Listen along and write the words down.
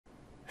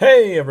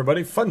Hey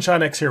everybody,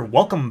 FunshineX here.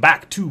 Welcome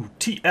back to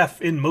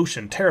TF in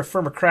Motion,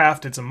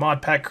 TerraFirmaCraft. It's a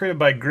mod pack created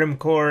by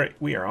Grimcore.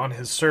 We are on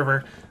his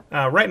server.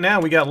 Right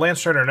now we got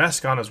Landstrider and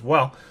Esk on as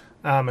well.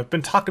 I've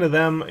been talking to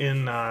them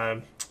in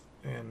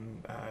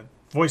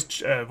voice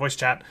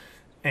chat,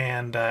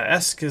 and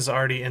Esk is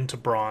already into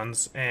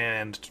bronze,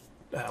 and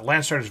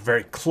Landstrider is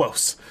very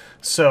close.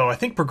 So I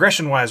think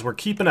progression-wise we're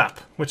keeping up,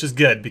 which is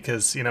good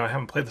because, you know, I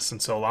haven't played this in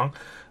so long.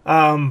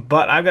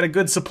 But I've got a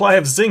good supply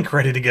of zinc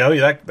ready to go,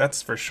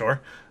 that's for sure.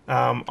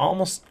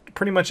 Almost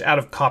pretty much out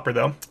of copper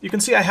though. You can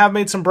see I have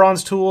made some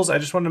bronze tools. I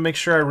just wanted to make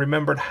sure I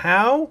remembered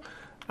how,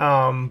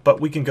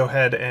 but we can go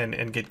ahead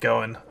and get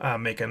going,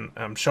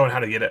 showing how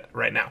to get it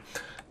right now.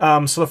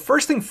 So the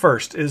first thing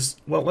first is,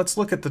 well, let's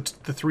look at the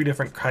three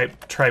different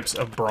types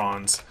of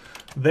bronze.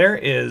 There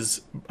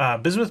is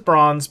bismuth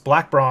bronze,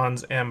 black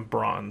bronze, and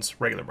bronze,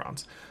 regular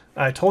bronze.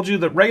 I told you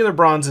that regular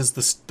bronze is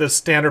the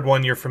standard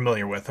one you're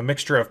familiar with, a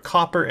mixture of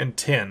copper and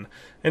tin.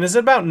 And is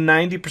about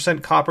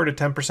 90% copper to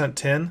 10%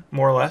 tin,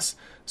 more or less.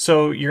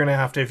 So you're going to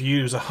have to, if you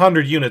use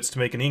 100 units to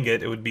make an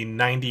ingot, it would be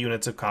 90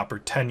 units of copper,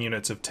 10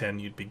 units of tin.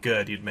 You'd be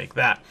good. You'd make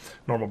that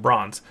normal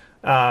bronze.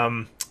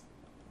 Tin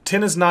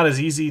is not as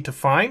easy to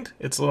find.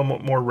 It's a little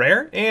more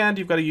rare, and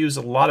you've got to use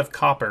a lot of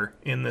copper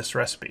in this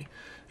recipe.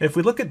 If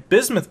we look at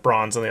bismuth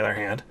bronze, on the other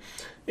hand,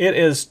 it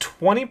is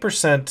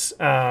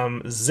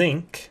 20%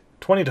 zinc,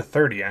 20 to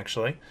 30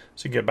 actually,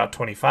 so you get about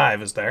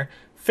 25 is there,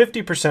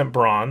 50%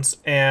 bronze,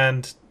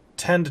 and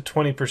 10 to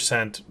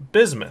 20%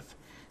 bismuth.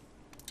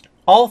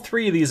 All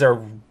three of these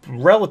are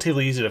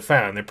relatively easy to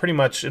find. They're pretty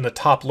much in the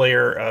top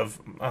layer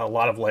of a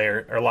lot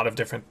of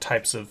different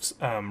types of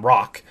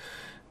rock,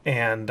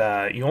 and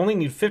you only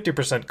need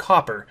 50%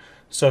 copper.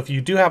 So if you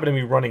do happen to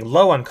be running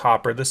low on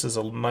copper, this is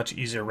a much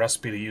easier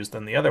recipe to use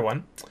than the other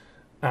one.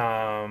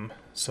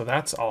 So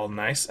that's all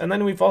nice. And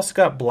then we've also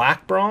got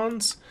black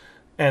bronze,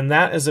 and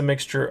that is a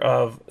mixture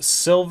of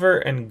silver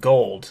and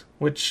gold,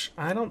 which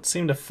I don't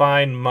seem to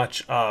find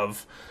much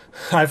of.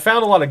 I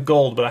found a lot of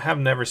gold, but I have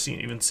never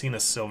even seen a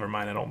silver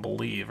mine, I don't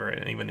believe, or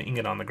even an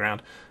ingot on the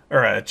ground,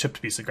 or a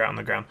chipped piece of ground on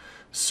the ground.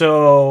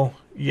 So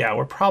yeah,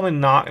 we're probably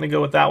not going to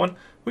go with that one.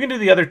 We can do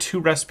the other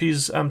two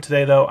recipes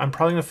today, though. I'm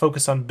probably going to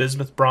focus on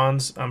bismuth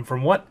bronze.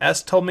 From what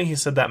S told me, he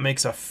said that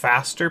makes a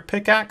faster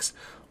pickaxe,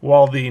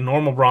 while the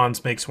normal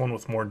bronze makes one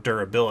with more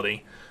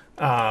durability.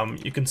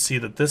 You can see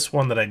that this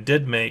one that I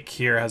did make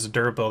here has a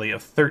durability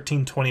of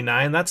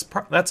 1329.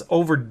 That's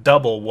over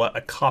double what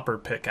a copper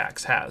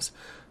pickaxe has.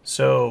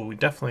 So we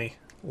definitely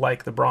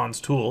like the bronze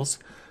tools.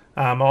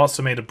 I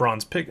also made a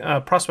bronze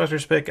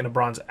prospector's pick and a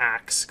bronze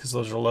axe because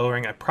those are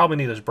lowering. I probably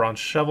need a bronze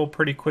shovel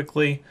pretty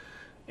quickly,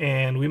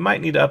 and we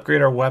might need to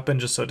upgrade our weapon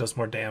just so it does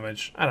more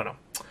damage. I don't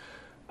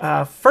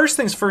know. First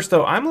things first,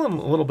 though, I'm in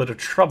a little bit of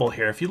trouble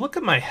here. If you look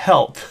at my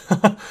health,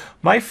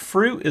 my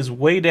fruit is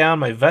way down.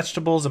 My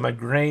vegetables and my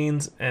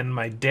grains and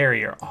my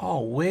dairy are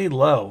all way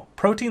low.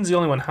 Protein's the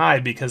only one high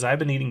because I've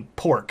been eating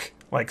pork,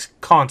 like,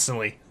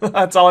 constantly.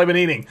 That's all I've been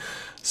eating.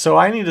 So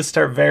I need to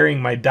start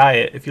varying my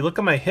diet. If you look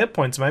at my hit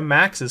points, my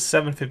max is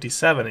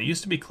 757. It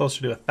used to be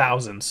closer to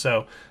 1,000.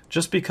 So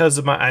just because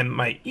of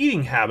my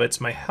eating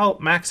habits, my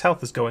max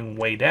health is going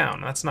way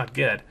down. That's not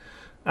good.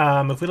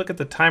 If we look at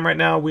the time right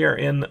now, we are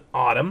in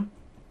autumn,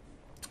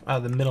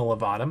 the middle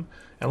of autumn.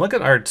 And look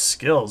at our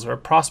skills. Our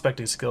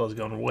prospecting skill is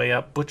going way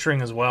up.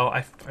 Butchering as well.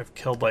 I've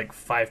killed like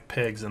 5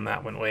 pigs and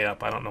that went way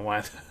up. I don't know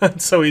why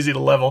it's so easy to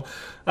level.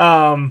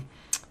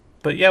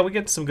 But yeah, we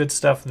get some good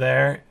stuff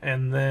there.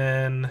 And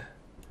then,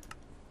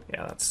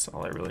 yeah, that's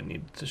all I really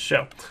needed to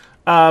show.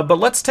 But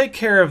let's take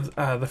care of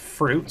the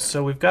fruit.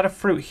 So we've got a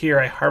fruit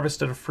here. I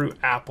harvested a fruit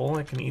apple.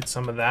 I can eat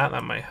some of that.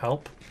 That might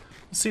help.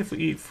 Let's see if we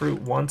eat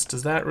fruit once.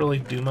 Does that really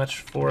do much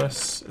for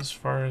us as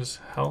far as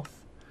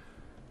health?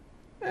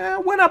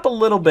 Went up a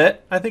little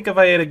bit. I think if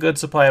I ate a good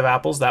supply of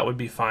apples, that would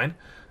be fine.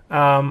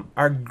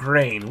 Our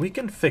grain, we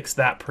can fix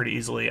that pretty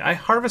easily. I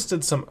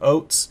harvested some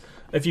oats.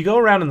 If you go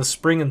around in the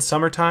spring and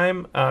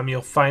summertime,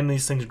 you'll find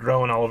these things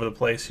growing all over the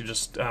place. You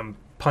just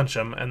punch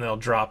them and they'll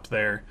drop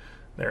their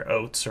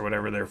oats or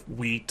whatever, their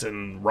wheat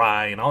and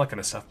rye and all that kind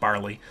of stuff,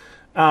 barley.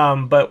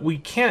 But we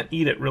can't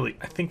eat it really.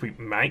 I think we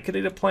might could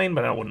eat it plain,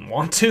 but I wouldn't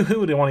want to. Who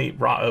would want to eat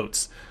raw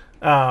oats?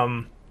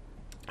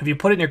 If you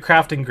put it in your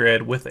crafting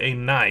grid with a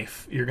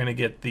knife, you're going to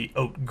get the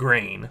oat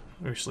grain.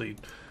 Actually,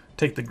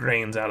 take the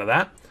grains out of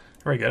that.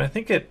 Very good. I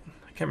can't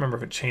remember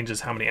if it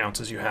changes how many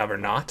ounces you have or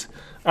not.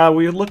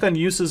 We look on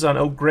uses on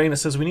oat grain. It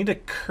says we need a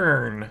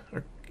kern.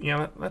 Or, you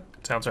know, that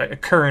sounds right. A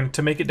kern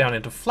to make it down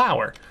into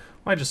flour.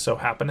 Well, I just so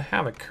happen to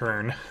have a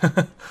kern.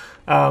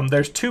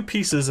 There's 2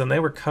 pieces, and they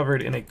were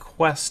covered in a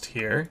quest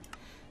here.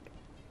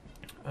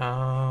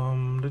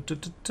 Where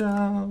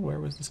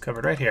was this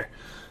covered? Right here.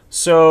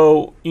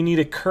 So you need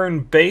a kern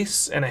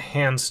base and a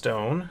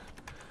handstone.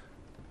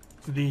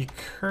 The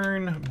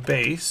kern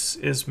base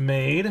is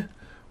made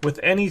with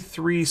any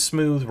 3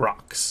 smooth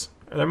rocks.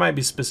 There might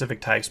be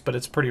specific types, but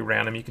it's pretty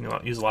random. You can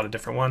use a lot of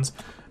different ones.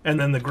 And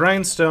then the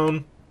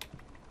grindstone,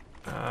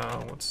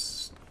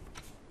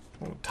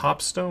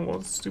 topstone, what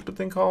was the stupid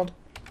thing called?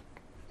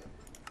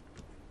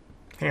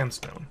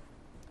 Handstone.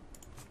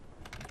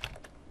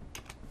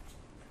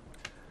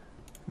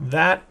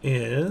 That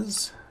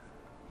is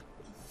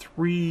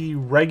 3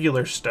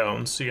 regular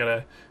stones, so you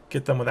gotta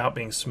get them without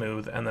being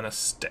smooth, and then a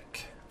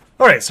stick.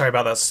 Alright, sorry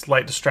about that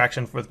slight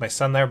distraction with my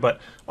son there, but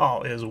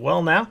all is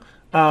well now.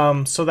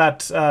 So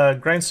that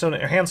grindstone,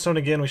 or handstone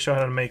again, we show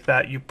how to make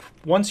that.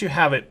 Once you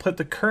have it, put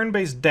the kern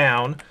base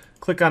down,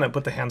 click on it,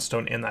 put the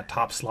handstone in that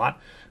top slot.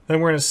 Then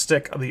we're going to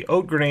stick the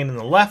oat grain in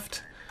the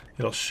left.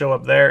 It'll show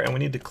up there, and we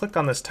need to click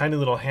on this tiny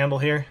little handle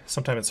here.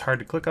 Sometimes it's hard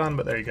to click on,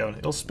 but there you go.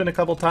 It'll spin a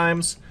couple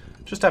times.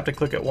 Just have to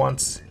click it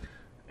once,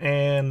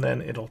 and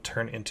then it'll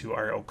turn into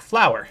our oak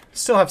flour.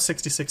 Still have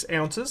 66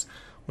 ounces,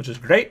 which is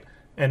great.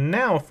 And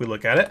now if we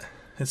look at it,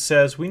 it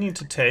says we need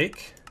to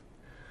take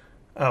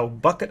a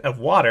bucket of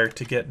water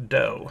to get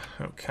dough.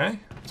 Okay,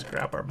 let's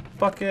grab our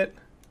bucket,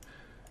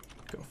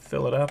 go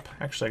fill it up.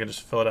 Actually, I can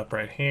just fill it up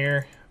right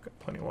here. Got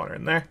plenty of water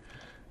in there.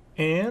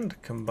 And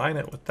combine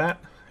it with that,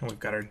 and we've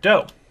got our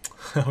dough.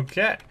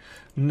 Okay,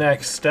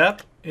 next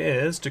step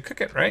is to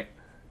cook it, right?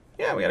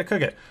 Yeah, we gotta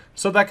cook it.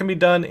 So that can be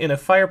done in a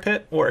fire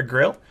pit or a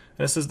grill.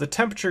 And this is the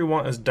temperature we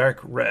want is dark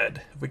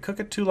red. If we cook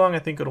it too long, I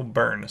think it'll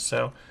burn.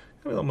 So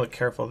be a little bit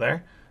careful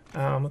there.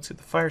 Let's get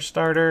the fire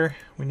starter.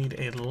 We need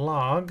a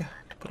log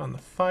to put on the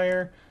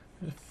fire.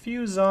 There's a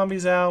few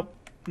zombies out.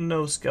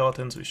 No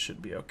skeletons. We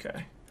should be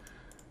okay.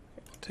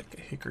 Take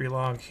a hickory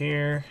log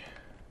here.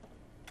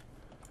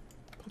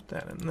 Put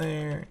that in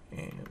there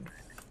and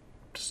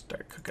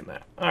start cooking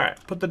that.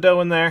 Alright, put the dough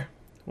in there.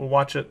 We'll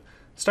watch it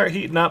start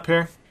heating up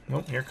here.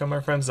 Oh, here come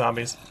our friends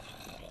zombies.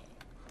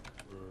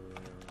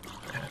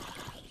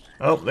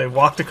 Oh, they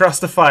walked across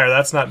the fire.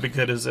 That's not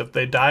good, as if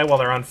they die while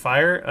they're on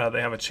fire,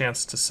 they have a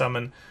chance to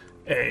summon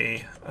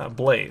a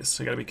blaze.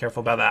 So you gotta be careful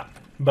about that.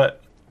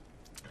 But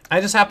I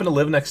just happen to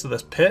live next to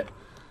this pit.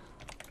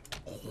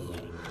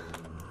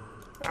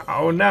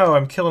 Oh no,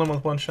 I'm killing them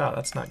with one shot.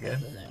 That's not good.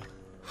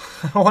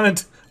 I wanted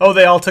to, oh,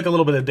 they all took a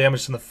little bit of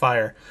damage from the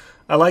fire.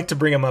 I like to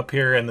bring them up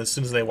here, and as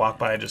soon as they walk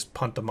by, I just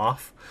punt them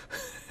off.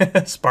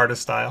 Sparta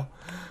style.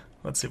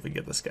 Let's see if we can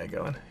get this guy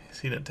going.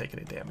 He didn't take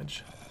any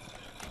damage.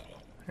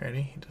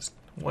 Ready? Just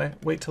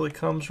wait till he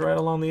comes right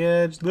along the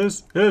edge.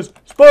 This is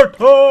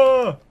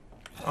Sparta!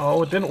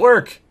 Oh, it didn't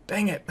work.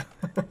 Dang it.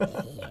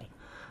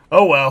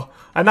 Oh well.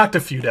 I knocked a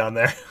few down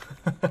there.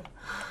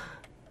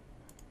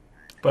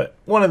 But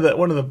one of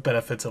the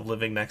benefits of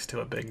living next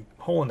to a big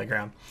hole in the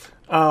ground.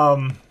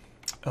 Oh,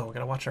 we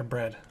gotta watch our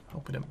bread.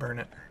 Hope we didn't burn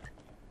it.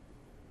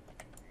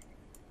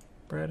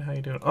 Bread, how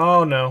you doing?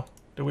 Oh no.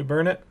 Did we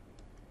burn it?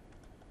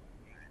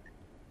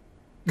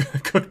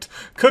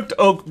 Cooked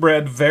oak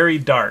bread, very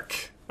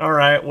dark.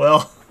 Alright,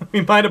 well,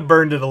 we might have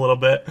burned it a little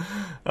bit.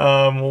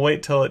 We'll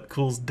wait till it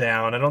cools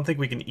down. I don't think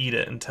we can eat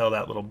it until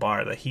that little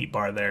bar, the heat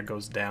bar there,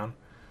 goes down.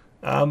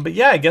 But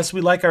yeah, I guess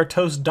we like our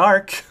toast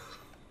dark.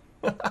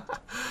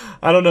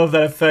 I don't know if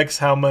that affects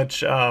how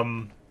much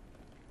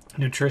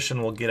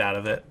nutrition we'll get out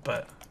of it,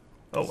 but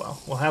oh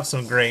well. We'll have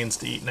some grains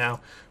to eat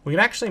now. We can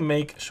actually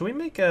make, should we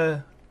make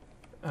a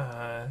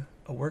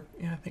work?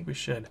 Yeah, I think we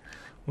should.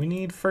 We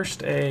need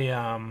first a,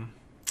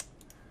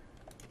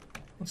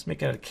 let's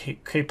make it a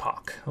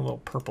kapok, a little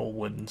purple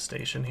wooden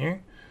station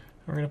here.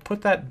 We're going to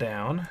put that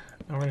down,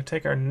 and we're going to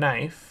take our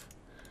knife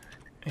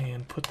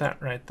and put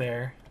that right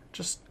there,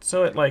 just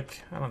so it,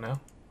 like, I don't know,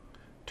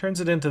 turns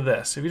it into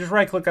this. If you just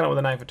right click on it with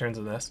a knife, it turns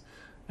into this.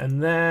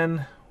 And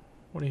then,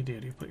 what do? Do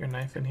you put your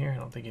knife in here? I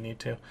don't think you need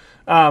to.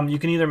 You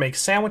can either make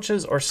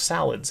sandwiches or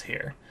salads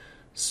here.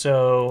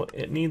 So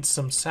it needs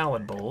some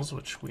salad bowls,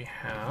 which we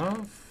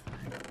have.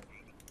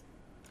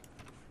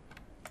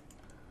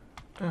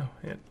 Oh,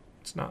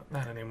 it's not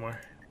that anymore.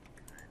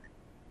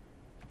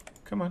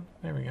 Come on,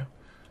 there we go.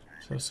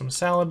 So some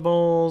salad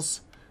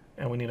bowls,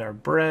 and we need our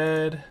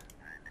bread.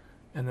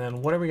 And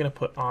then what are we going to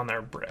put on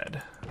our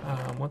bread?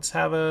 Let's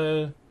have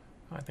a,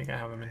 I think I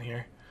have them in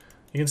here.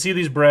 You can see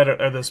these bread,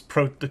 or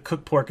the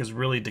cooked pork is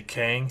really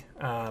decaying.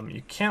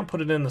 You can't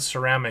put it in the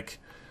ceramic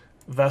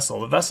vessel.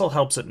 The vessel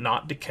helps it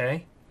not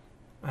decay.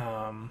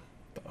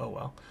 But oh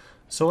well.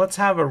 So let's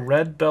have a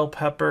red bell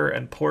pepper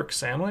and pork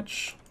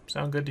sandwich.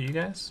 Sound good to you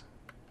guys?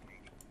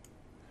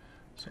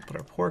 So put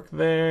our pork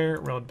there,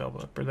 red bell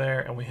pepper there,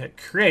 and we hit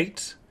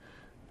create.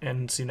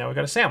 And see, now we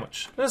got a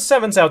sandwich. This is a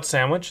 7-ounce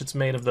sandwich. It's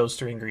made of those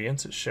 3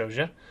 ingredients. It shows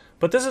you.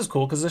 But this is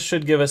cool because this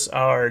should give us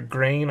our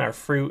grain, our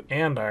fruit,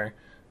 and our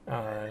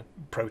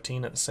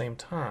protein at the same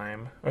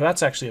time. Or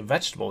that's actually a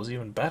vegetable. Is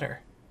even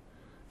better.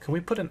 Can we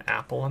put an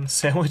apple on the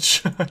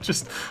sandwich?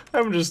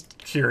 I'm just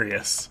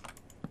curious.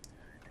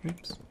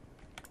 Oops.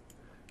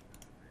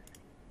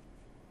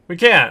 We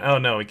can't. Oh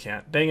no, we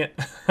can't. Dang it.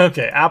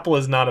 Okay, apple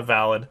is not a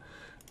valid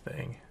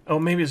thing. Oh,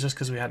 maybe it's just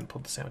because we hadn't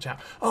pulled the sandwich out.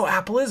 Oh,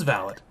 apple is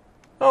valid.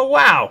 Oh,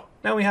 wow!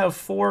 Now we have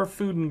 4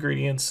 food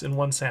ingredients in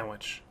one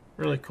sandwich.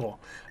 Really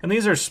cool. And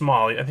these are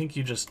small. I think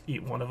you just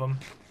eat one of them.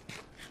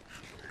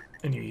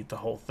 And you eat the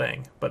whole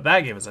thing. But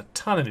that gave us a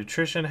ton of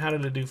nutrition. How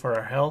did it do for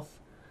our health?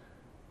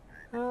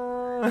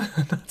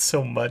 Not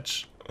so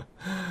much.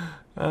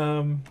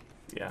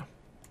 Yeah.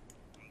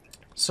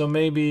 So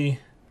maybe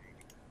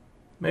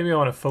I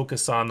want to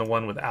focus on the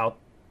one without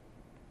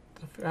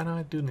the fruit. I know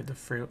I do need the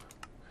fruit.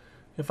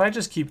 If I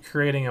just keep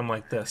creating them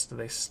like this, do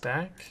they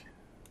stack?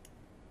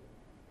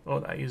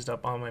 Oh, that used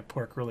up all my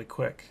pork really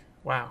quick.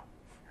 Wow.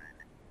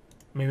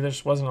 Maybe there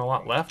just wasn't a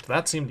lot left.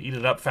 That seemed to eat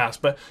it up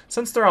fast. But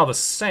since they're all the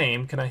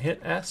same, can I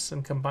hit S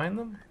and combine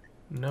them?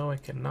 No, I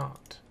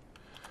cannot.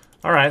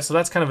 All right, so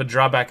that's kind of a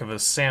drawback of a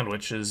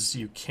sandwich is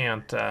you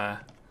can't, you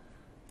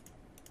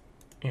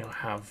know,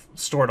 have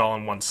store it all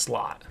in one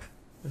slot.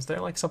 Is there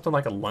like something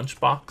like a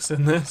lunchbox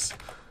in this?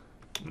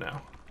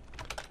 No.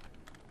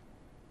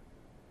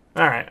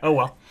 All right. Oh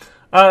well.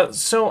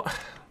 So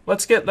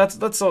let's get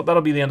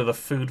that'll be the end of the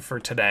food for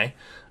today.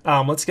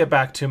 Let's get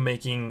back to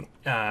making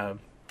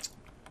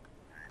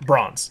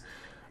bronze.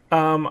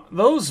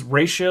 Those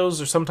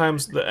ratios are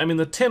sometimes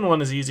the tin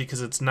one is easy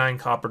because it's 9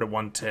 copper to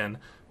 1 tin,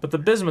 but the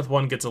bismuth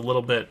one gets a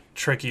little bit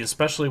tricky,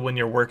 especially when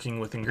you're working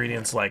with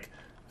ingredients like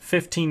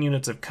 15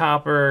 units of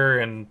copper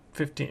and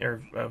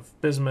 15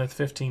 of bismuth,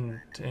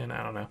 15 tin.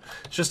 I don't know.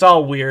 It's just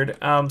all weird.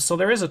 So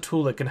there is a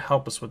tool that can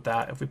help us with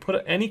that. If we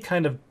put any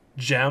kind of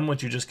gem,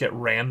 which you just get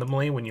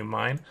randomly when you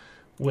mine,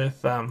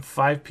 with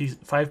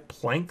 5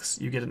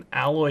 planks, you get an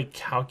alloy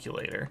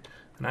calculator.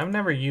 And I've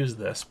never used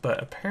this, but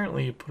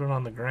apparently you put it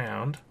on the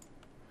ground,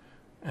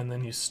 and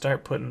then you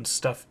start putting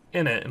stuff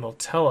in it, and it'll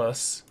tell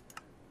us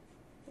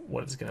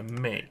what it's going to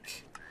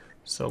make.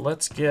 So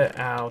let's get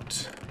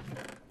out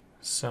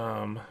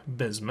some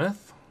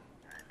bismuth,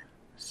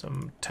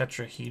 some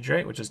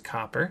tetrahedrite, which is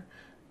copper,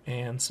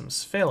 and some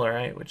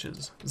sphalerite, which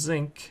is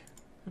zinc,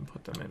 and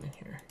put them in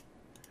here.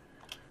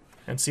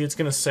 And see, it's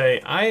going to say,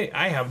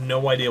 I have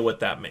no idea what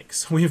that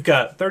makes. We've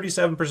got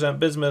 37%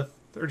 bismuth,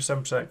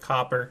 37%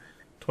 copper,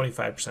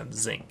 25%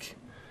 zinc.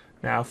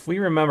 Now, if we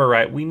remember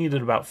right, we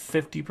needed about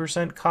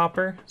 50%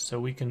 copper, so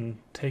we can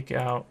take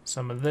out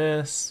some of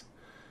this,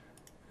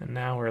 and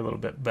now we're a little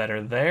bit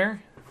better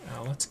there.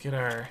 Let's get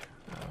our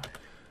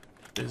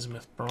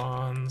bismuth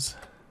bronze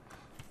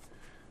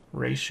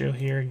ratio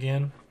here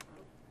again,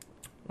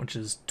 which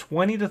is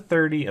 20 to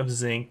 30 of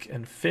zinc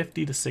and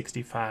 50 to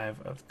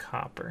 65 of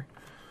copper.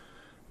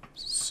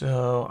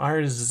 So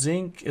our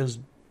zinc is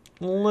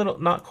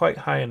not quite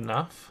high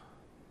enough.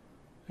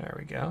 There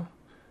we go.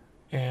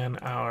 And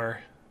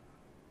our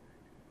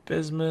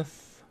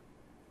bismuth,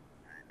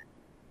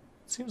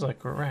 seems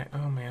like we're right.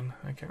 Oh man,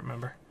 I can't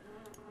remember.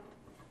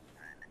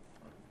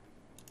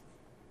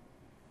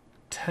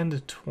 10 to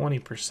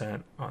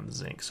 20% on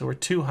zinc. So we're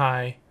too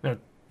high. No,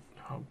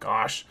 oh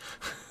gosh.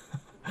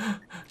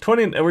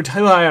 20, we're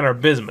too high on our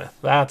bismuth.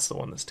 That's the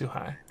one that's too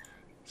high.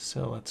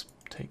 So let's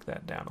take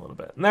that down a little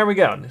bit. And there we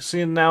go.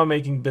 See, now I'm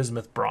making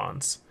bismuth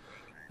bronze.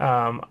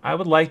 I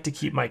would like to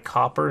keep my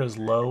copper as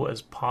low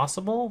as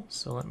possible.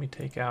 So let me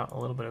take out a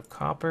little bit of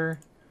copper.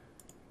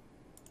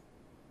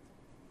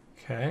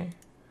 Okay.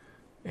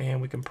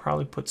 And we can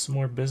probably put some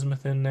more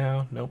bismuth in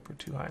now. Nope, we're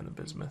too high in the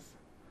bismuth.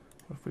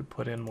 What if we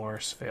put in more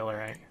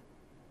sphalerite?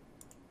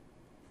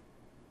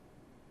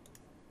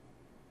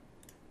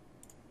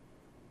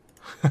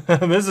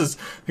 This is,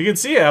 you can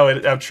see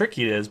how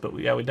tricky it is, but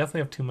yeah, we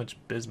definitely have too much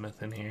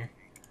bismuth in here.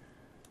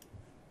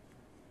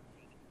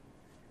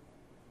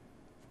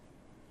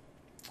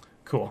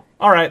 Cool.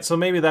 All right, so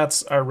maybe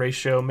that's our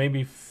ratio.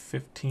 Maybe 5,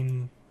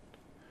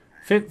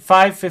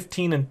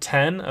 15, and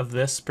 10 of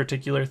this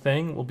particular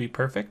thing will be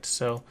perfect.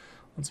 So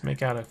let's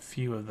make out a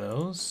few of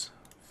those.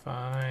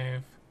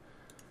 5.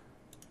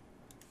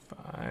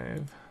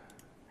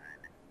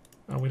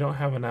 Oh, we don't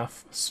have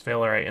enough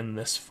sphalerite in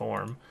this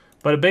form,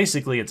 but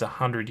basically it's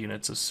 100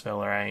 units of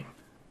sphalerite,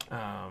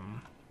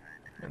 and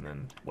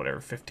then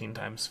whatever 15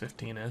 times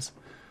 15 is.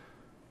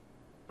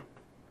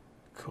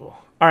 Cool.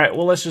 All right,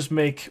 well, let's just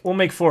we'll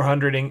make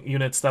 400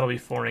 units. That'll be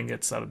 4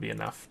 ingots. That'll be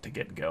enough to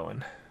get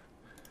going.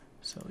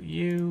 So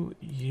you,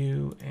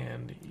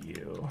 and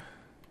you.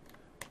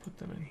 Put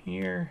them in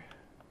here.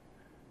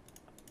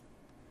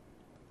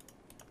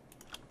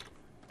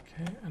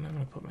 Okay, and I'm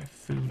going to put my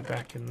food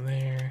back in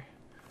there.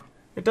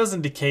 It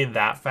doesn't decay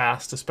that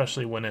fast,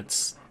 especially when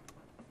it's,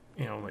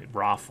 you know, like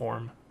raw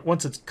form.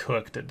 Once it's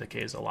cooked, it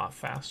decays a lot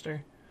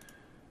faster.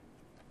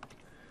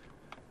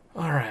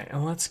 All right,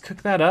 and let's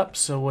cook that up.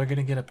 So we're going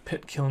to get a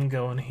pit kiln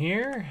going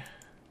here.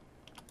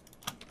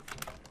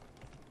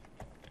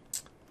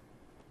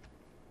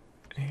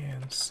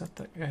 And set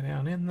that guy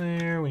down in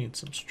there. We need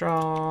some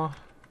straw.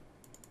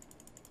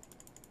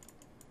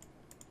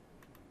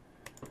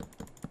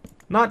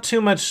 Not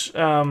too much.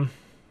 Won't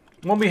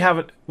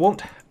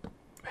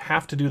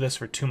have to do this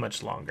for too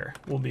much longer.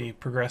 We'll be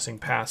progressing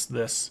past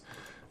this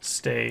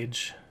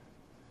stage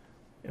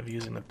of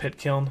using the pit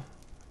kiln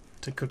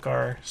to cook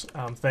our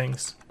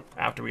things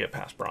after we get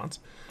past bronze,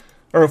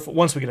 or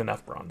once we get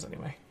enough bronze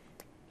anyway.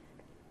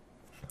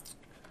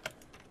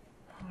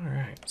 All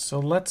right, so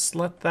let's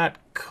let that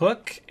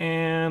cook,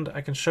 and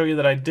I can show you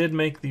that I did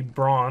make the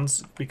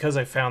bronze because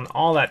I found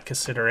all that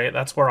cassiterite.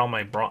 That's where all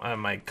my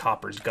my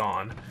copper's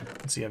gone. You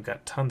can see I've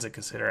got tons of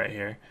cassiterite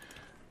here.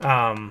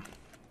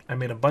 I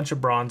made a bunch of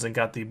bronze and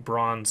got the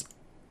bronze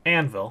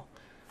anvil,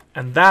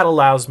 and that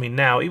allows me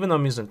now, even though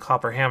I'm using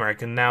copper hammer, I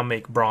can now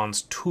make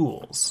bronze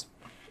tools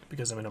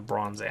because I'm in a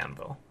bronze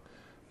anvil.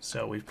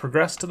 So we've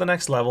progressed to the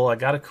next level. I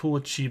got a cool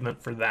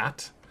achievement for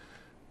that.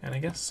 And I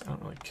guess I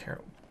don't really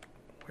care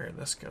where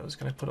this goes.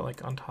 Can I put it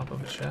like on top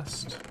of a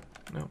chest?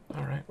 No.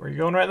 All right. We're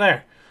going right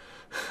there.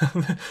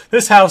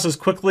 This house is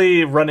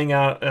quickly running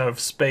out of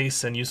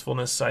space and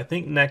usefulness. So I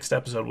think next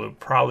episode would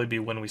probably be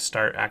when we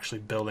start actually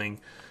building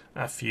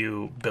a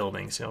few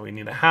buildings. You know, we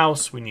need a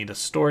house. We need a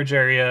storage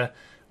area.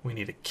 We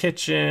need a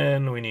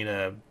kitchen. We need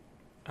a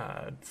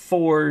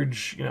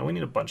forge. You know, we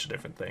need a bunch of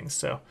different things.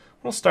 So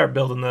we'll start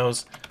building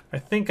those. I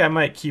think I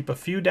might keep a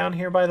few down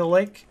here by the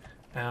lake.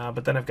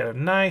 But then I've got a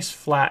nice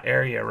flat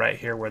area right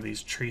here where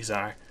these trees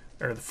are,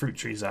 or the fruit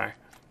trees are,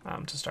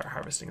 to start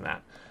harvesting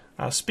that.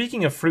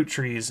 Speaking of fruit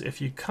trees,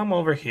 if you come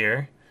over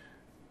here,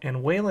 and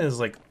Waylon is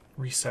like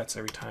resets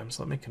every time,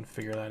 so let me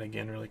configure that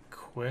again really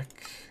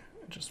quick.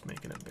 Just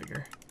making it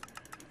bigger.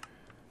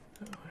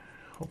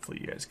 Hopefully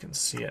you guys can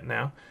see it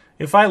now.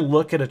 If I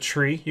look at a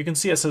tree, you can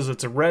see it says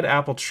it's a red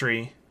apple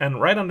tree, and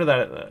right under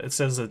that it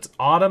says it's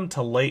autumn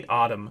to late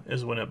autumn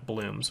is when it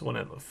blooms, when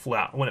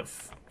it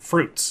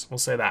fruits. We'll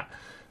say that.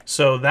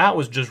 So that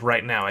was just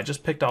right now. I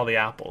just picked all the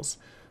apples.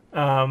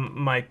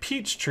 My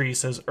peach tree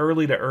says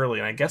early to early,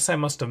 and I guess I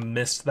must have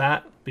missed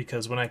that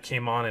because when I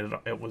came on,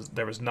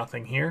 there was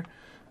nothing here.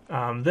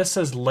 This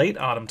says late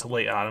autumn to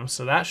late autumn,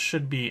 so that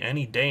should be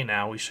any day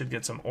now. We should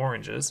get some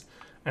oranges.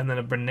 And then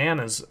the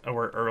bananas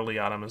were early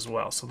autumn as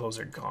well, so those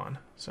are gone.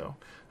 So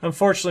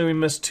unfortunately, we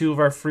missed 2 of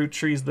our fruit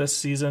trees this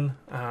season.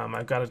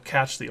 I've got to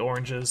catch the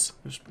oranges.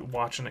 Just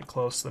watching it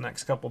close the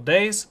next couple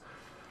days,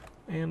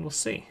 and we'll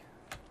see.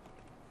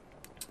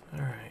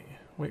 All right,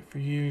 wait for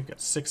you. You've got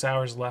 6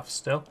 hours left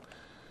still.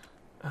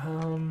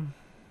 All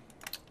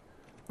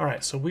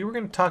right, so we were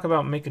going to talk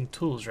about making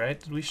tools, right?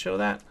 Did we show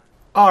that?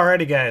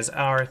 Alrighty guys,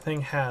 our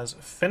thing has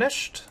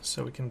finished,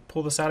 so we can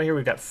pull this out of here.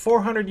 We've got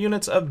 400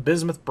 units of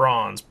bismuth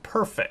bronze.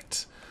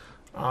 Perfect.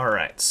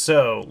 Alright,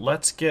 so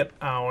let's get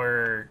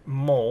our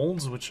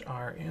molds, which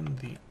are in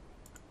the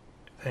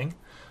thing.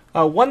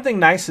 One thing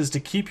nice is to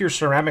keep your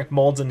ceramic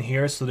molds in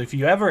here so that if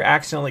you ever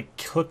accidentally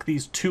cook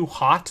these too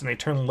hot and they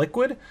turn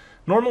liquid,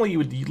 normally you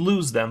would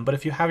lose them, but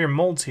if you have your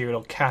molds here,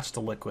 it'll catch the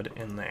liquid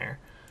in there.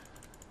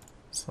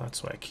 So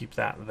that's why I keep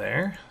that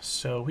there.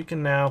 So we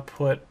can now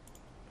put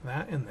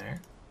that in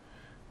there.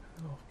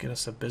 It'll get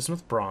us a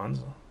bismuth bronze.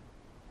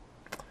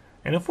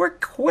 And if we're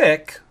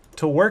quick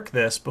to work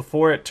this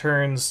before it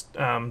turns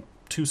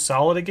too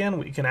solid again,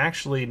 we can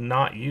actually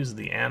not use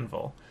the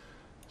anvil.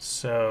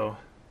 So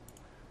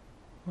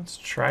let's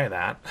try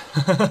that.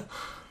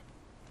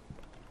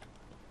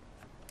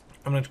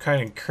 I'm going to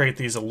kind of create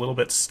these a little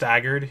bit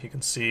staggered. You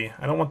can see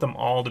I don't want them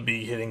all to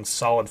be hitting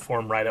solid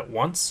form right at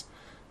once.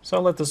 So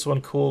I'll let this one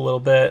cool a little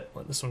bit,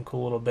 let this one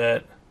cool a little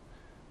bit,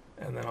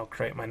 and then I'll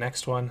create my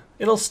next one.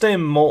 It'll stay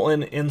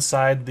molten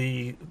inside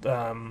the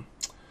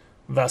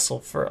vessel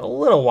for a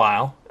little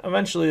while.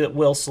 Eventually it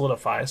will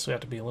solidify, so we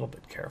have to be a little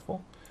bit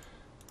careful.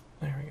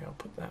 There we go,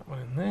 put that one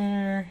in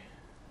there.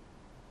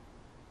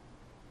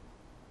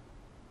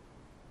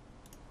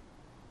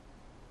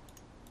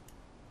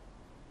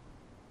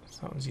 So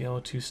that one's yellow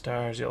 2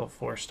 stars, yellow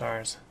 4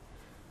 stars.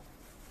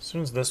 As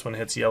soon as this one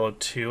hits yellow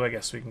 2, I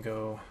guess we can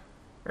go,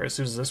 or as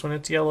soon as this one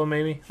hits yellow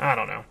maybe? I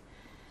don't know.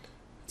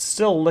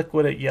 Still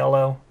liquid at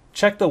yellow.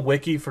 Check the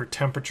wiki for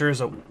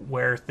temperatures of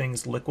where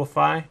things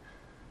liquefy,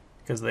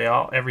 because they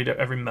all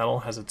every metal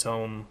has its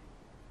own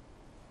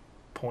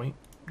point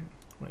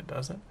when it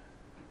does it.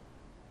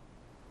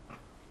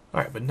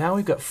 All right, but now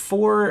we've got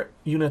 4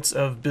 units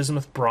of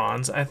bismuth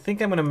bronze. I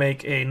think I'm going to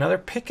make another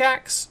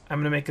pickaxe. I'm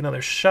going to make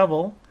another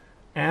shovel,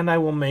 and I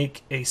will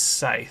make a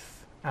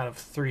scythe out of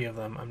 3 of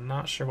them. I'm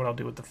not sure what I'll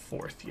do with the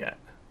 4th yet.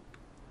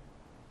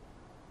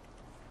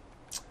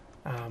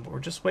 But we're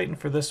just waiting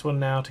for this one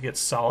now to get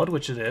solid,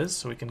 which it is,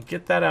 so we can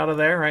get that out of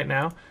there right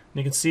now. And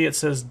you can see it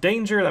says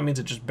danger. That means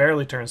it just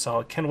barely turns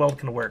solid. Can weld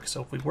can work.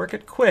 So if we work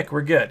it quick,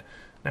 we're good.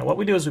 Now what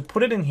we do is we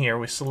put it in here.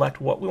 We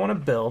select what we want to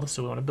build.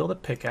 So we want to build a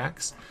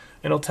pickaxe.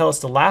 It'll tell us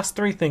the last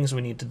 3 things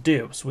we need to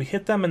do. So we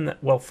hit them in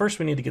well, first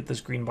we need to get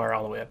this green bar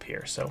all the way up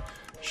here. So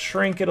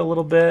shrink it a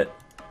little bit.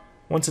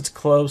 Once it's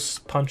close,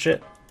 punch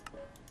it.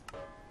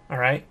 All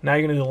right, now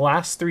you're going to do the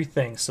last 3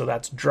 things. So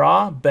that's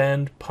draw,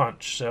 bend,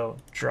 punch. So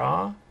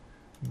draw,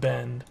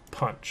 bend,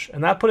 punch.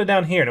 And that put it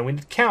down here. Now we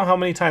need to count how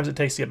many times it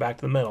takes to get back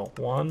to the middle.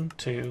 1,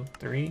 2,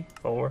 3,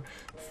 4,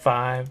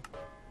 5.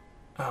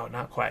 Oh,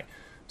 not quite.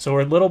 So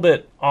we're a little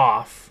bit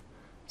off.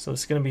 So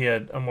it's going to be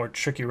a more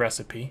tricky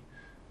recipe.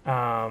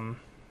 Let's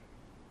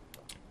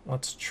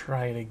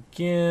try it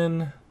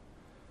again.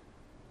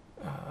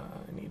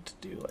 I need to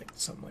do like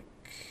something like,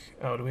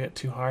 oh, do we hit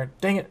too hard?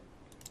 Dang it,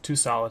 too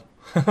solid.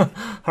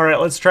 All right,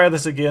 let's try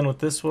this again with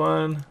this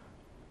one.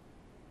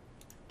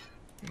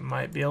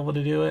 Might be able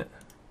to do it.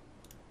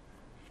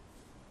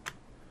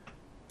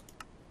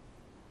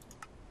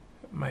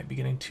 Might be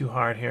getting too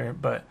hard here,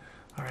 but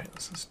all right,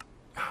 let's just,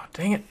 oh,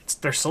 dang it,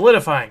 they're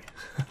solidifying.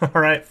 All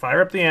right,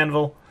 fire up the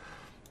anvil.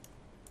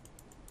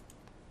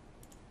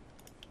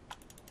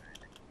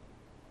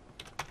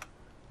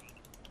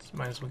 So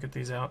might as well get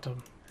these out to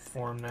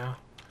form now.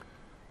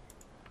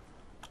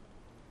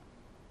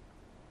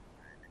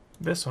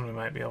 This one we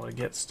might be able to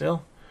get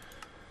still.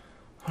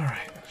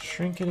 Alright,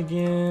 shrink it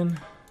again.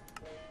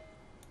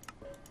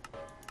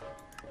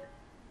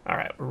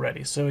 Alright, we're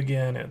ready. So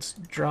again, it's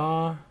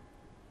draw,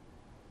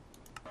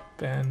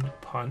 bend,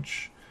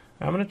 punch.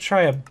 I'm going to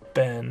try a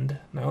bend.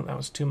 No, that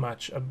was too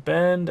much. A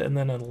bend and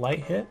then a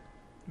light hit.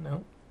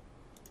 No.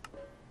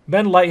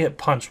 Bend, light hit,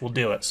 punch will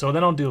do it. So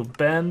then I'll do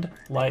bend,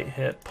 light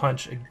hit,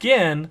 punch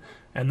again,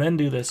 and then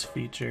do this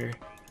feature.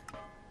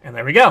 And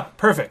there we go.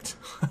 Perfect.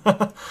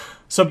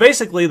 So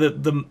basically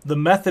the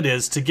method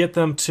is to get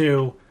them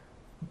to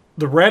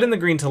the red and the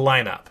green to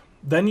line up.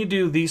 Then you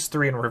do these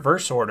three in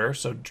reverse order.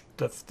 So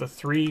the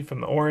three from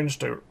the orange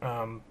to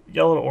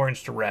yellow to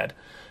orange to red.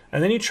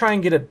 And then you try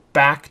and get it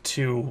back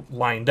to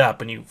lined up,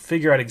 and you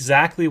figure out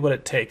exactly what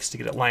it takes to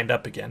get it lined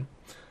up again.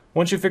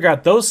 Once you figure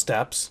out those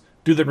steps,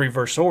 do the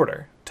reverse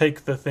order.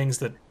 Take the things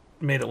that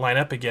made it line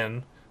up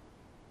again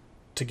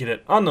to get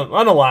it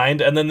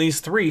unaligned, and then these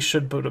three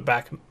should put it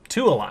back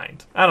to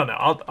aligned. I don't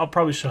know. I'll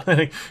probably show that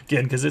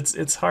again because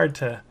it's hard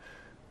to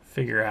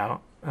figure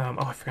out. Oh,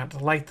 I forgot to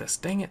light this.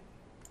 Dang it.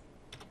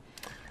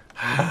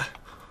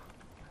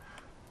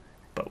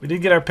 But we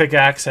did get our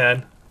pickaxe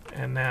head,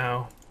 and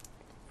now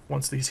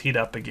once these heat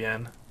up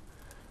again,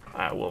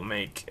 I will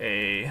make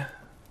a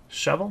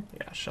shovel.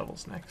 Yeah,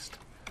 shovel's next.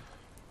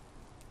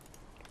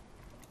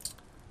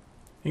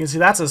 You can see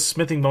that's a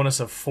smithing bonus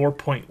of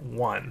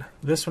 4.1.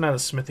 This one had a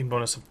smithing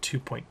bonus of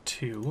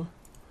 2.2.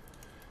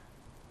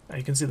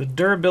 You can see the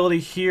durability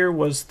here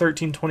was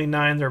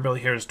 1329.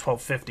 Durability here is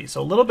 1250.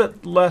 So a little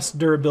bit less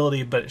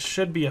durability, but it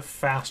should be a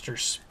faster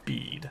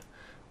speed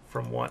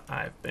from what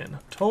I've been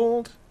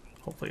told.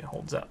 Hopefully it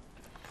holds up.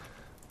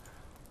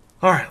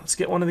 All right, let's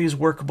get one of these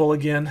workable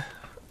again.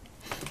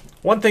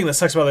 One thing that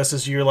sucks about this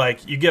is you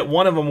get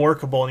one of them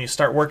workable and you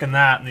start working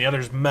that and the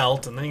others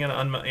melt and then you gotta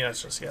unmelt. Yeah,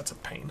 it's a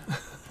pain.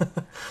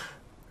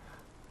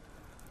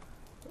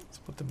 Let's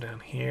put them down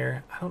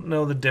here. I don't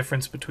know the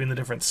difference between the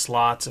different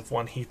slots if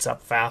one heats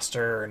up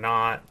faster or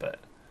not, but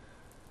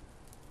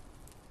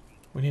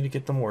we need to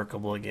get them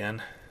workable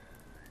again.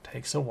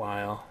 Takes a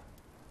while.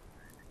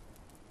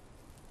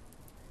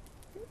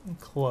 Getting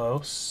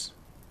close.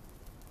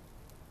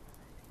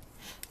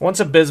 Once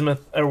a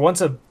bismuth or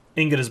once a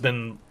ingot has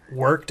been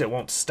worked, it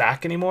won't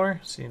stack anymore,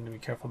 so you need to be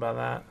careful about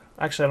that.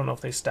 Actually, I don't know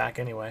if they stack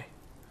anyway.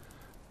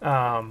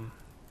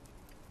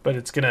 But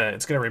it's gonna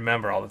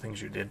remember all the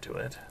things you did to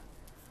it.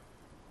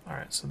 All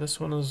right, so this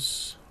one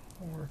is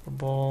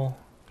workable.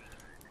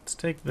 Let's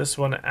take this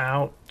one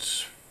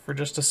out for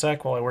just a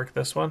sec while I work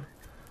this one.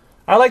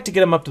 I like to get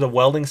them up to the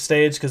welding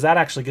stage because that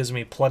actually gives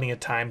me plenty of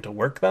time to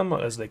work them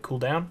as they cool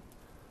down.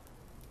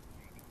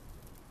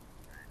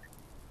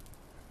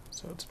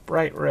 So it's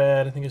bright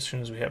red. I think as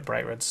soon as we hit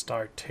bright red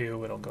star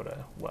 2, it'll go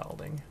to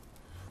welding.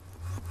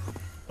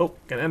 Oh,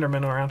 got an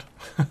Enderman around.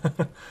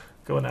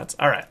 Going nuts.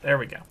 All right, there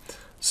we go.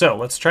 So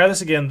let's try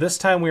this again. This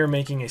time we are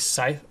making a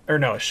scythe, or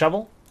no, a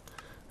shovel.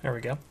 There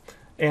we go.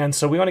 And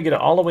so we want to get it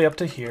all the way up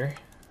to here.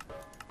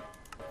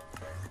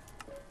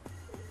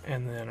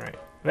 And then right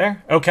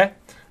there. Okay.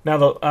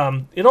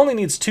 Now it only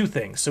needs two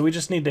things. So we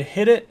just need to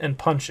hit it and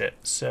punch it.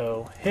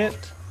 So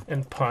hit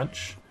and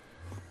punch.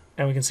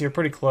 And we can see we're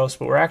pretty close,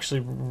 but we're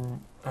actually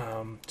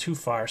too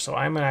far. So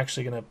I'm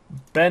actually going to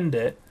bend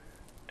it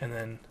and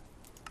then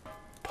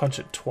punch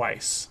it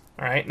twice.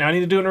 All right, now I need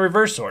to do it in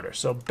reverse order.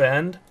 So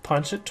bend,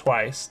 punch it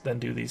twice, then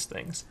do these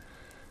things.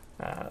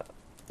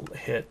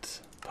 Hit,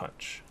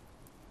 punch.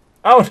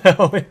 Oh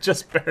no, it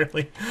just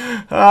barely.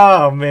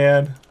 Oh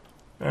man.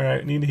 All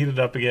right, need to heat it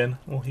up again.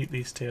 We'll heat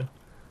these two.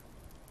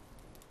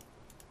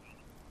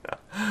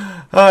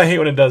 Oh, I hate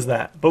when it does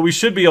that. But we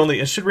should be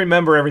it should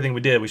remember everything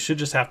we did. We should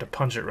just have to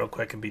punch it real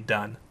quick and be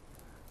done.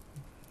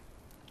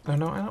 Oh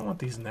no, I don't want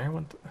these in there.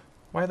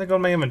 Why are they going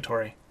in my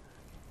inventory?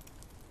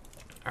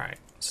 All right.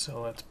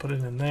 So let's put it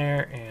in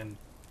there and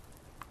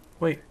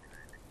wait.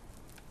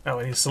 Oh,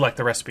 I need to select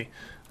the recipe.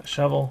 A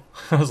shovel.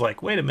 I was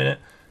like, wait a minute.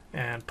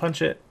 And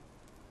punch it.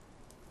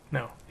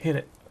 No, hit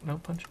it. No,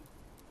 punch it.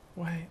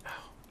 Why?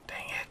 Oh,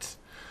 dang it.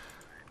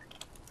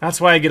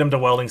 That's why I get them to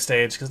welding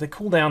stage, because they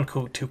cool down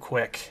too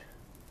quick.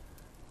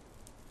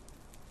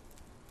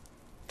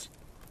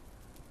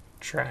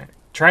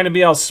 Trying to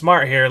be all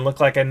smart here and look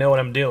like I know what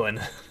I'm doing.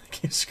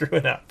 Keep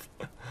screwing up.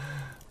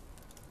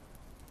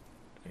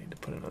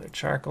 Put another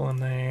charcoal in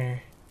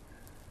there.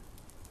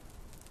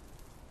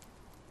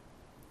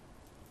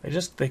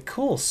 They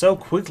cool so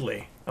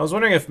quickly. I was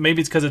wondering if maybe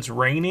it's because it's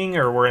raining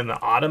or we're in the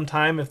autumn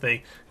time, if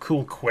they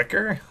cool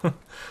quicker.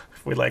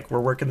 If we're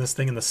working this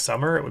thing in the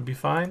summer, it would be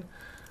fine.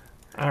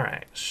 All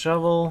right,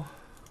 shovel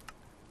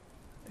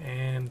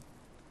and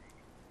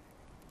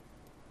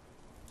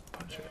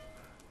punch it.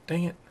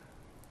 Dang it.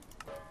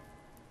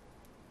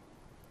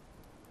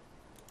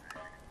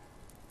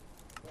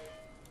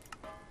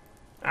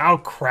 Oh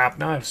crap,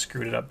 now I've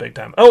screwed it up big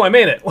time. Oh, I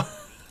made it!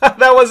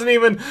 That wasn't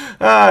even...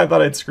 I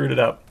thought I'd screwed it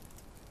up.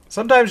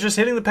 Sometimes just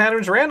hitting the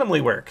patterns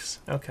randomly works.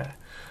 Okay.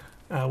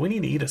 We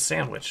need to eat a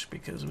sandwich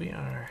because we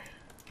are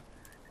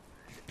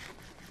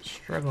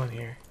struggling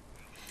here.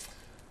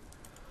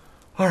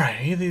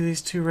 Alright, either of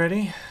these two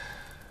ready?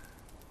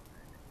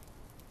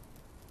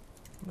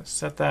 I'm going to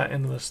set that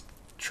into this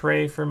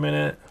tray for a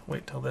minute.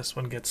 Wait till this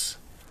one gets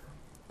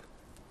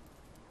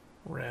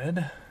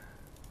red.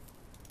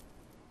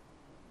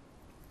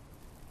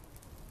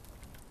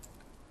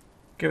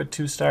 Give it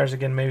 2 stars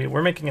again, maybe.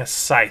 We're making a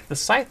scythe. The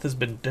scythe has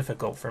been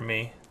difficult for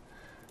me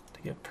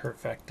to get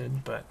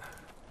perfected, but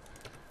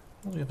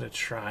we'll give it a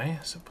try.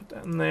 So put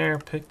that in there,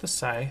 pick the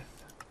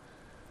scythe.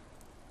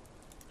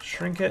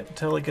 Shrink it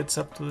until it gets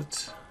up to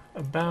it's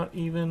about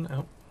even.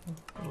 Oh,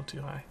 a little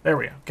too high. There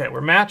we go. Okay,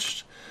 we're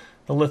matched.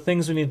 The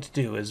things we need to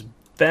do is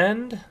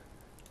bend,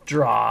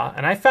 draw,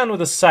 and I found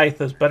with a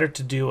scythe it's better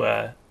to do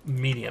a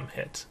medium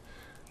hit.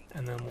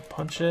 And then we'll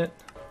punch it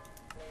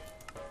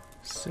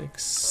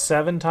 6,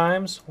 7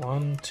 times.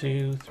 1,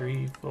 2,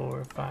 3,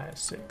 4, 5,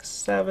 6,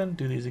 7.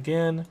 Do these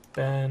again.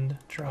 Bend,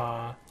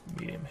 draw,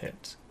 medium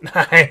hit.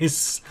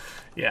 Nice.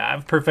 Yeah,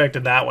 I've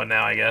perfected that one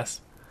now, I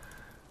guess.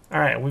 All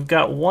right, we've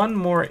got one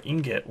more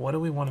ingot. What do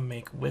we want to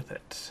make with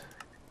it?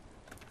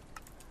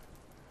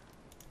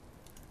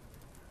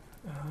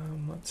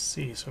 Let's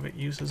see. So we've got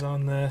uses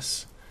on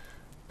this.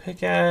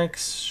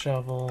 Pickaxe,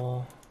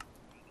 shovel.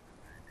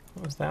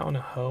 What was that one?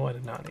 A hoe? I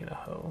did not need a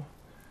hoe.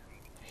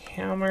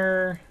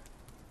 Hammer.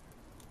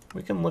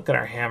 We can look at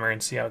our hammer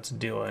and see how it's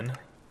doing.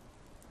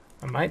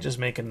 I might just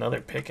make another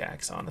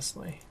pickaxe,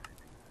 honestly.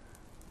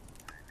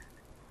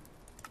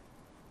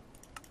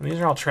 And these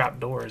are all trap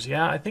doors.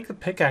 Yeah, I think the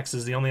pickaxe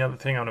is the only other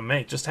thing I'm going to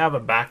make. Just have a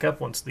backup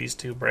once these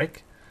two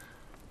break.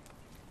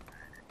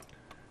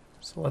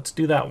 So let's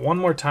do that one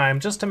more time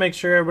just to make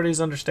sure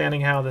everybody's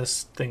understanding how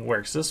this thing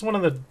works. This is one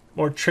of the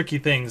more tricky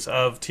things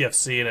of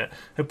TFC, and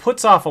it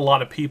puts off a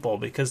lot of people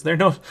because they're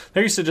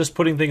used to just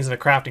putting things in a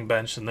crafting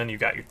bench and then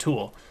you've got your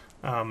tool.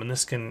 And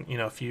this can, you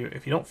know, if you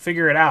don't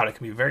figure it out, it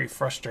can be very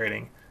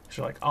frustrating. Because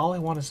you're like, all I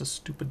want is a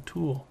stupid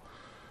tool.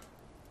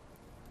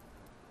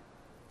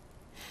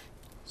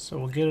 So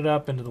we'll get it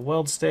up into the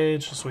weld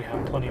stage so we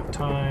have plenty of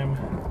time.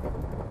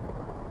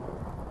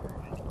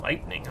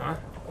 Lightning, huh?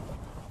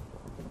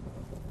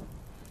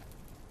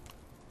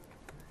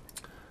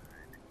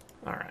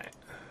 Alright.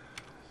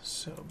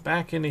 So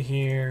back into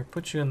here,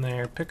 put you in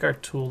there, pick our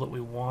tool that we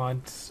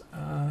want.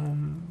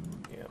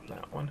 Yeah,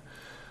 that one.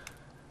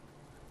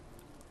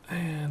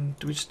 And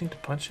do we just need to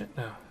punch it?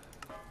 No.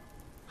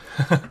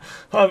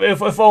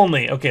 if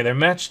only. Okay, they're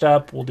matched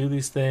up. We'll do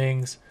these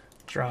things.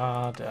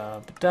 Draw, da,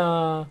 da,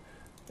 da.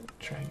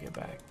 Try and get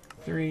back.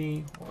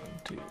 3, 1,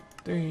 2,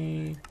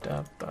 3.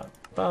 Da, ba,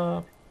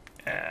 ba.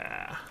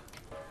 Yeah.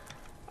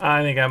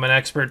 I think I'm an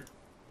expert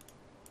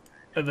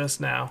at this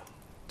now.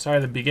 Sorry,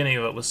 the beginning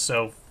of it was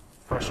so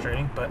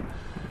frustrating, but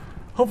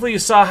hopefully you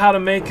saw how to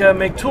make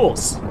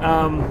tools.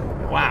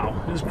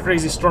 Wow, there's a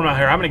crazy storm out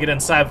here. I'm gonna get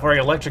inside before I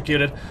get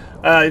electrocuted.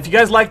 If you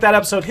guys liked that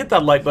episode, hit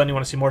that like button. You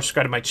want to see more,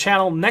 subscribe to my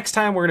channel. Next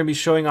time, we're going to be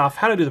showing off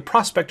how to do the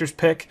prospector's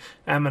pick,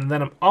 and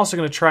then I'm also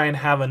going to try and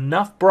have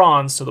enough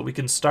bronze so that we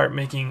can start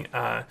making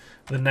the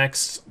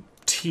next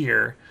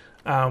tier,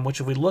 which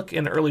if we look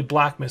in early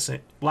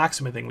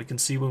blacksmithing, we can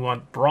see we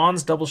want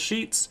bronze double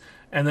sheets,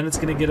 and then it's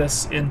going to get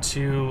us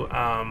into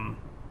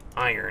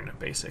iron,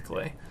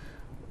 basically.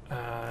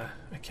 I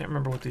can't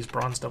remember what these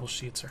bronze double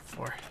sheets are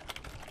for.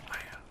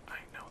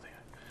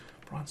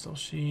 Bronze double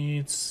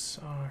sheets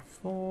are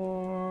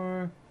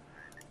for...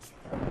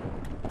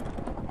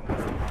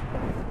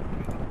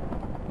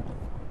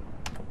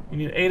 You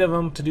need 8 of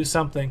them to do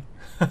something.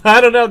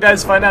 I don't know,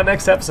 guys. Find out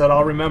next episode.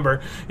 I'll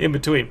remember in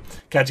between.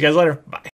 Catch you guys later. Bye.